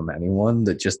received from anyone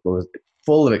that just was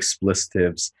full of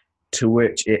explicitives, to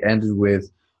which it ended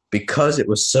with, because it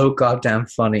was so goddamn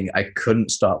funny, I couldn't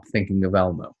stop thinking of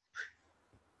Elmo.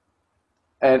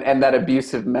 And that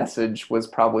abusive message was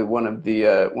probably one of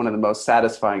the most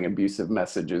satisfying abusive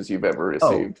messages you've ever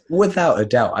received. Oh, without a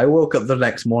doubt. I woke up the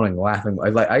next morning laughing.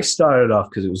 I started off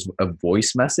because it was a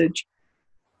voice message,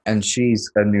 and she's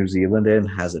a New Zealander and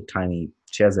has a tiny.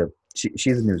 She's a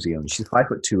New Zealander. She's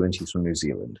 5'2" and she's from New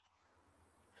Zealand.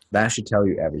 That should tell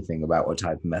you everything about what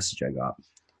type of message I got.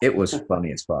 It was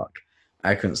funny as fuck.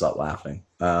 I couldn't stop laughing.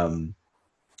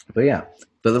 But yeah.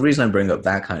 But the reason I bring up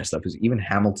that kind of stuff is even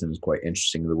Hamilton is quite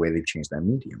interesting the way they've changed their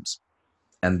mediums.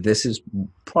 And this is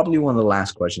probably one of the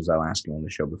last questions I'll ask you on the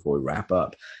show before we wrap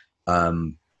up.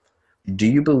 Do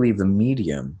you believe the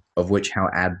medium of which how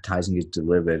advertising is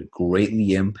delivered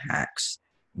greatly impacts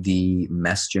the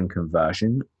message and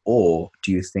conversion, or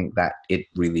do you think that it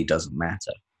really doesn't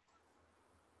matter?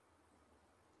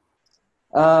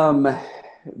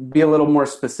 Be a little more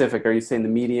specific. Are you saying the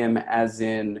medium as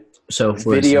in So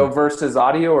for video instance, versus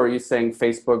audio, or are you saying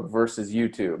Facebook versus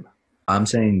YouTube? I'm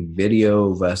saying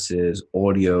video versus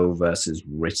audio versus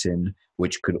written,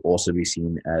 which could also be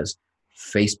seen as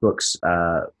Facebook's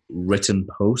written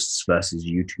posts versus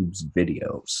YouTube's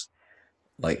videos.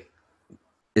 Like,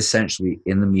 essentially,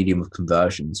 in the medium of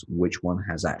conversions, which one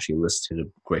has actually elicited a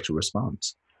greater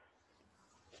response?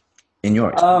 In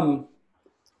your experience?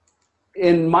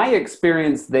 In my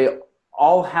experience, they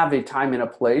all have a time and a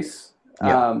place.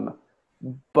 Yeah.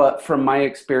 But from my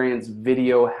experience,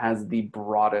 video has the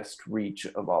broadest reach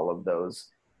of all of those.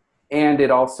 And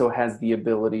it also has the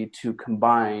ability to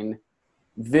combine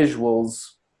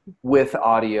visuals with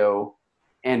audio.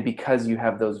 And because you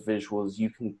have those visuals, you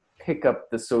can pick up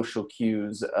the social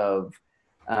cues of,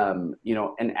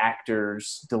 an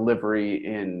actor's delivery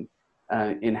in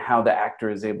how the actor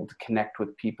is able to connect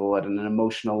with people at an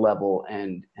emotional level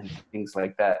and things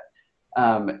like that.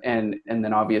 And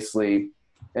then obviously,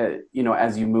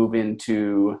 as you move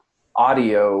into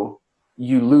audio,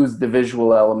 you lose the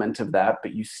visual element of that,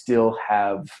 but you still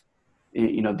have,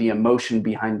 the emotion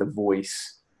behind the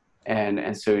voice.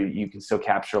 And so you can still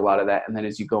capture a lot of that. And then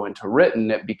as you go into written,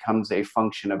 it becomes a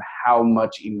function of how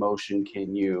much emotion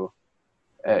can you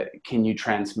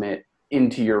transmit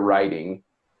into your writing,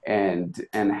 and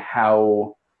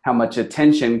how much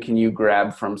attention can you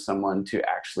grab from someone to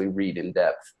actually read in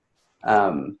depth.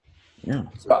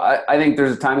 So I think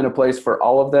there's a time and a place for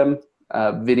all of them.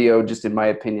 Video, just in my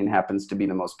opinion, happens to be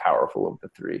the most powerful of the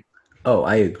three. Oh,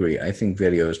 I agree. I think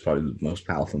video is probably the most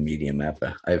powerful medium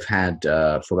ever. I've had,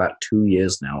 for about 2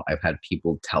 years now, I've had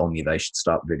people tell me that I should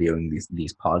start videoing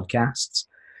these podcasts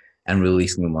and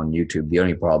releasing them on YouTube. The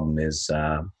only problem is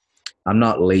I'm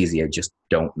not lazy. I just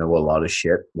don't know a lot of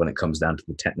shit when it comes down to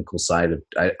the technical side of.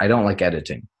 I don't like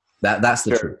editing. That's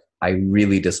the truth. I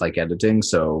really dislike editing.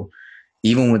 So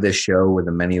even with this show, with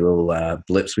the many little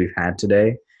blips we've had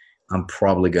today, I'm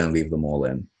probably going to leave them all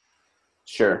in.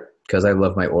 Sure. Because I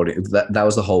love my audience. That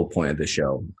was the whole point of the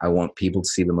show. I want people to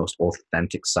see the most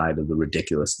authentic side of the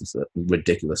ridiculousness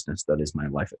that is my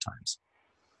life at times.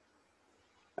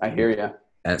 I hear you.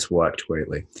 And it's worked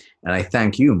greatly. And I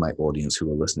thank you, my audience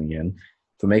who are listening in,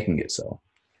 for making it so.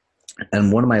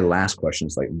 And one of my last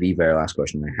questions, like the very last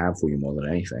question I have for you more than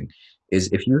anything,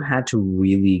 is if you had to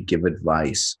really give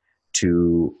advice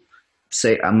to,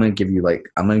 say, I'm going to give you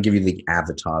the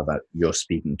avatar that you're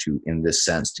speaking to in this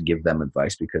sense, to give them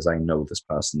advice, because I know this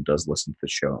person does listen to the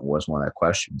show. It was one of their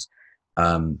questions.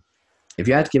 If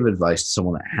you had to give advice to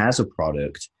someone that has a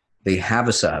product, they have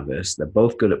a service, they're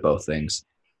both good at both things,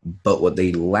 but what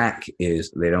they lack is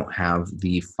they don't have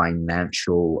the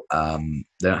financial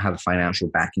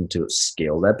backing to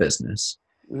scale their business,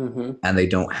 and they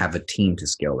don't have a team to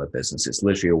scale their business. It's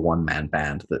literally a one-man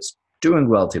band that's doing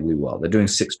relatively well. They're doing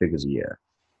 6 figures a year,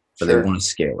 but they want to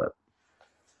scale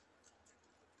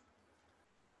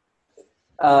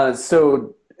it.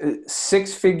 So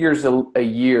 6 figures a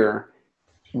year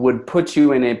would put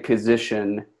you in a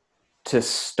position to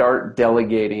start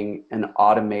delegating and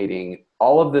automating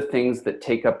all of the things that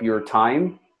take up your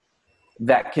time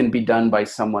that can be done by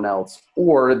someone else,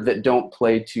 or that don't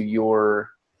play to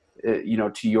your,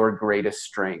 to your greatest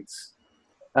strengths.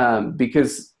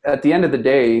 Because at the end of the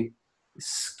day,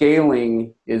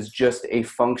 scaling is just a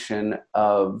function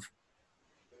of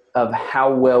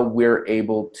how well we're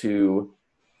able to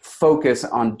focus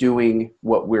on doing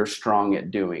what we're strong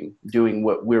at doing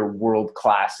what we're world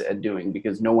class at doing,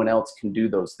 because no one else can do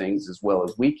those things as well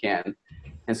as we can.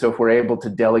 And so if we're able to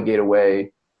delegate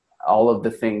away all of the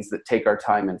things that take our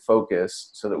time and focus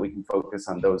so that we can focus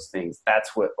on those things,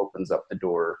 that's what opens up the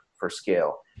door for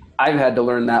scale. I've had to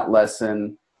learn that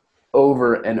lesson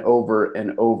over and over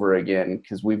and over again,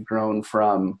 because we've grown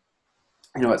from,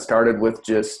 it started with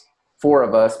just 4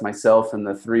 of us, myself and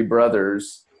the 3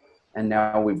 brothers. And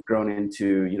now we've grown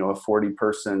into, a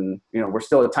 40-person, we're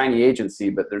still a tiny agency,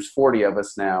 but there's 40 of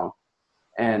us now.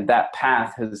 And that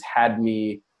path has had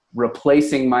me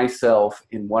replacing myself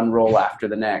in one role after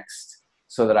the next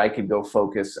so that I could go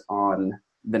focus on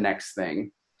the next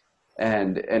thing.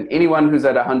 And anyone who's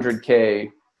at 100K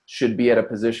should be at a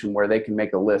position where they can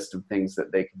make a list of things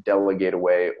that they can delegate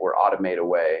away or automate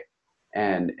away,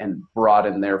 and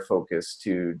broaden their focus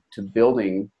to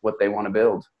building what they want to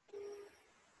build.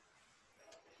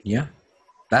 Yeah,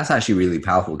 that's actually really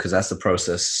powerful, because that's the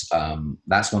process.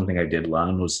 That's one thing I did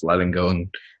learn, was letting go, and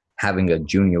having a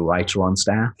junior writer on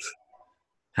staff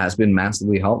has been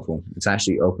massively helpful. It's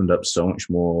actually opened up so much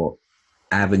more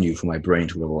avenue for my brain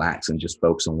to relax and just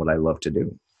focus on what I love to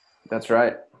do. That's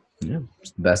right. Yeah,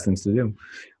 it's the best things to do.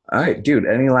 All right, dude,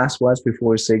 any last words before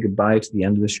we say goodbye to the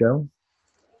end of the show?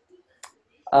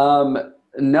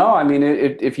 No, I mean,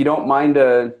 if you don't mind,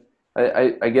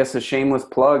 I guess a shameless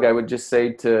plug, I would just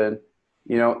say to,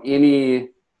 any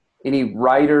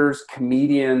writers,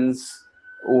 comedians,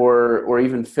 or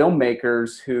even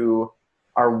filmmakers who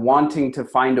are wanting to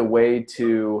find a way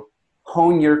to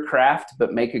hone your craft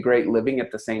but make a great living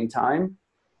at the same time,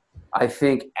 I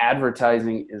think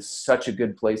advertising is such a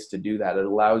good place to do that. It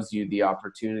allows you the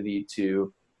opportunity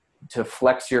to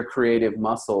flex your creative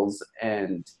muscles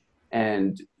and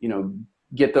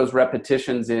get those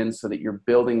repetitions in so that you're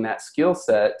building that skill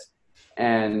set.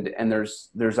 And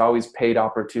there's always paid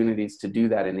opportunities to do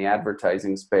that in the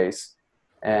advertising space.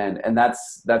 And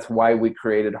that's why we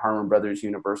created Harmon Brothers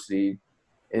University,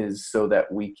 is so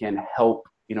that we can help,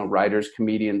 writers,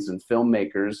 comedians, and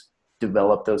filmmakers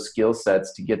develop those skill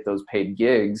sets to get those paid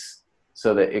gigs,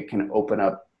 so that it can open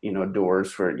up,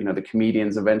 doors for, the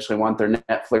comedians eventually want their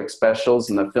Netflix specials,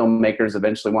 and the filmmakers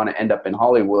eventually want to end up in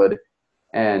Hollywood.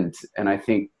 And I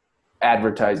think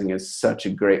advertising is such a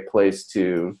great place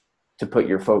to put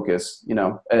your focus.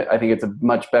 I think it's a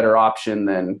much better option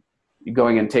than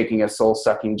going and taking a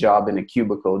soul-sucking job in a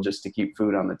cubicle just to keep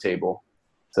food on the table.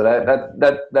 So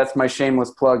that's my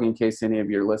shameless plug, in case any of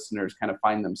your listeners kind of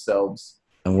find themselves.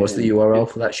 And what's the URL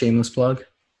for that shameless plug?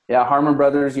 Yeah,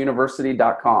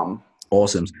 HarmonBrothersUniversity.com.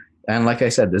 Awesome. And like I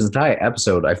said, this entire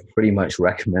episode, I've pretty much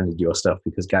recommended your stuff,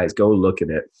 because guys, go look at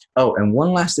it. Oh, and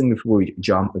one last thing before we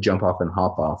jump off and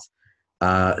hop off.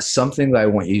 Something that I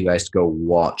want you guys to go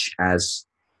watch. As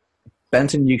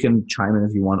Benton, you can chime in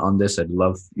if you want on this. I'd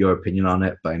love your opinion on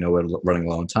it, but I know we're running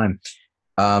low on time.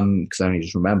 Because I only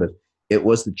just remembered. It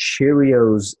was the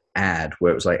Cheerios ad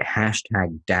where it was like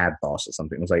 #DadBoss or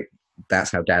something. It was like,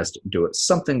 that's how dads do it.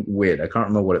 Something weird. I can't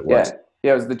remember what it was.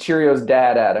 Yeah, it was the Cheerios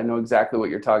dad ad. I know exactly what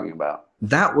you're talking about.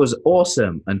 That was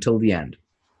awesome until the end.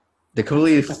 They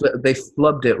completely they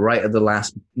flubbed it right at the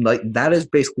last. Like, that is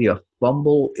basically a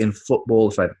fumble in football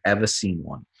if I've ever seen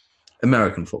one.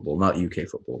 American football, not UK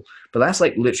football. But that's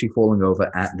like literally falling over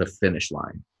at the finish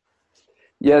line.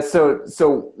 Yeah,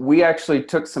 so we actually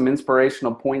took some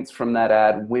inspirational points from that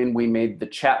ad when we made the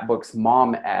Chatbooks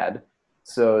Mom ad.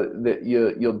 So that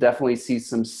you'll definitely see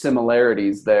some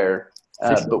similarities there.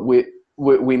 Sure. But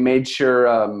we made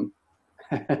sure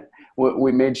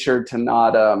we made sure to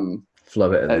not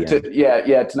flub it at the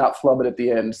end. To not flub it at the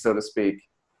end, so to speak.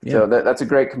 Yeah. So that's a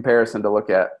great comparison to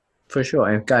look at. For sure.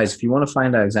 And guys, if you want to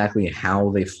find out exactly how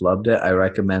they flubbed it, I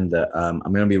recommend that I'm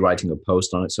going to be writing a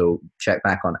post on it. So check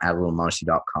back on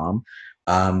AdlerandMarcy.com.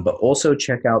 But also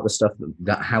check out the stuff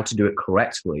how to do it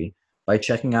correctly by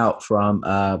checking out from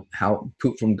how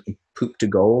Poop to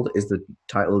Gold is the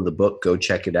title of the book. Go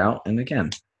check it out. And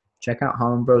again, check out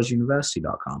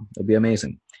HarmonBrosUniversity.com. It'll be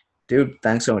amazing. Dude,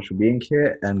 thanks so much for being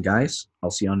here. And guys,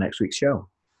 I'll see you on next week's show.